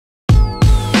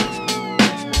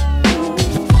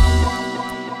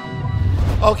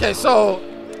Okay, so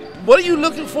what are you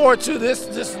looking forward to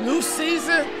this new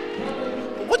season?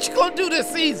 What you gonna do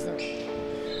this season?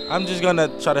 I'm just gonna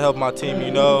try to help my team.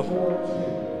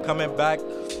 Coming back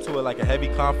to a heavy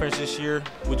conference this year,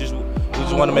 we just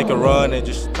want to make a run and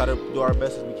just try to do our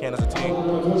best as we can as a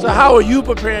team. So how are you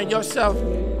preparing yourself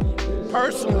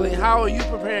personally? How are you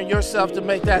preparing yourself to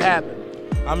make that happen?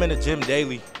 I'm in the gym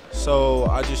daily, so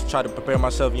I just try to prepare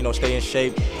myself, stay in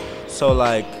shape. So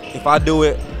if I do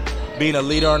it, being a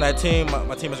leader on that team,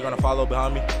 my team is going to follow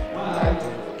behind me.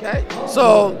 Okay.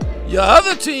 So your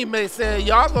other teammates said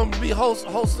y'all going to be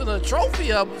hosting a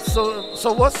trophy up.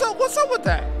 So what's up with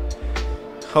that?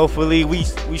 Hopefully we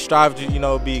strive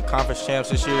to be conference champs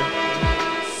this year,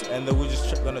 and then we're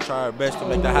just going to try our best to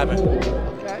make that happen.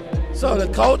 Okay. So the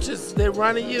coaches, they're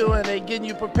running you and they're getting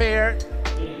you prepared.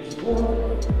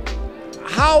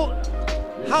 How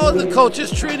are the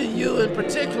coaches treating you in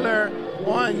particular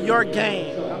on your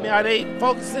game? I mean, are they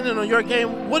focusing in on your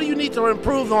game? What do you need to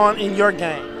improve on in your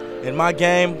game? In my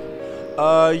game,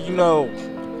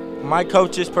 my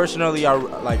coaches personally are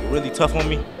really tough on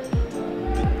me,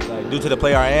 due to the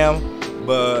player I am.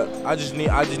 But I just need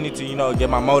to get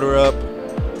my motor up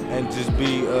and just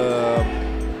be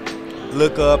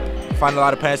look up, find a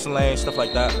lot of passing lanes, stuff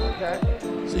like that. Okay.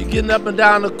 So you're getting up and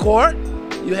down the court.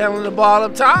 You handling the ball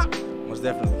up top. Most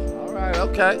definitely. All right.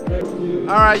 Okay.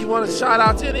 All right. You want to shout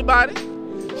out to anybody?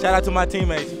 Shout out to my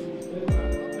teammates.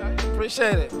 Okay.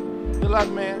 Appreciate it. Good luck,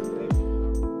 man.